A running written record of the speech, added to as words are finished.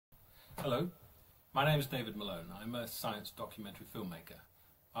Hello, my name is David Malone. I'm a science documentary filmmaker.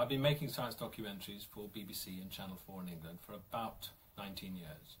 I've been making science documentaries for BBC and Channel 4 in England for about 19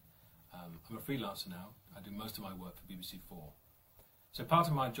 years. I'm a freelancer now. I do most of my work for BBC 4. So part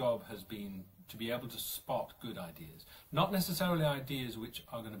of my job has been to be able to spot good ideas. Not necessarily ideas which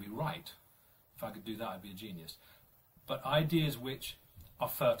are going to be right. If I could do that, I'd be a genius. But ideas which are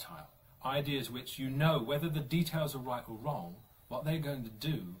fertile. Ideas which you know, whether the details are right or wrong, what they're going to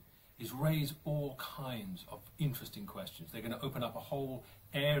do is raise all kinds of interesting questions. They're going to open up a whole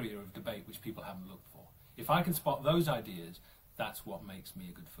area of debate which people haven't looked for. If I can spot those ideas, that's what makes me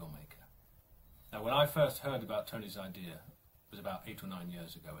a good filmmaker. Now, when I first heard about Tony's idea, it was about 8 or 9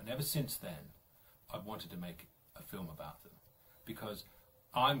 years ago, and ever since then, I've wanted to make a film about them, because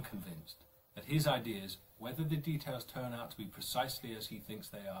I'm convinced that his ideas, whether the details turn out to be precisely as he thinks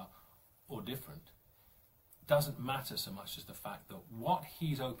they are, or different, doesn't matter so much as the fact that what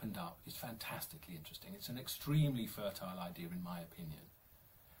he's opened up is fantastically interesting. It's an extremely fertile idea, in my opinion.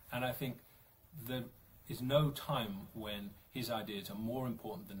 And I think there is no time when his ideas are more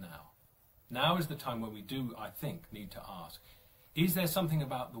important than now. Now is the time when we do, I think, need to ask, is there something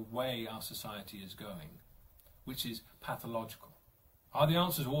about the way our society is going which is pathological? Are the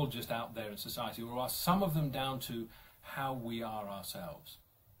answers all just out there in society, or are some of them down to how we are ourselves?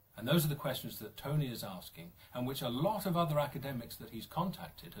 And those are the questions that Tony is asking, and which a lot of other academics that he's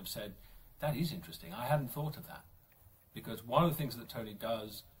contacted have said, that is interesting, I hadn't thought of that. Because one of the things that Tony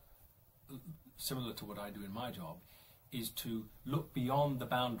does, similar to what I do in my job, is to look beyond the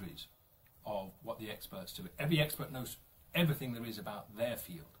boundaries of what the experts do. Every expert knows everything there is about their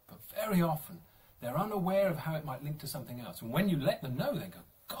field, but very often they're unaware of how it might link to something else. And when you let them know, they go,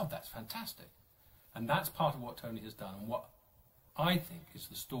 God, that's fantastic. And that's part of what Tony has done, and what I think is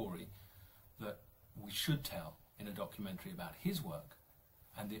the story that we should tell in a documentary about his work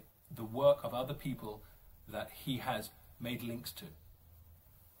and the work of other people that he has made links to.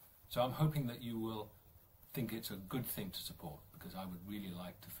 So I'm hoping that you will think it's a good thing to support, because I would really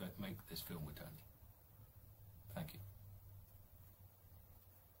like to make this film with Tony.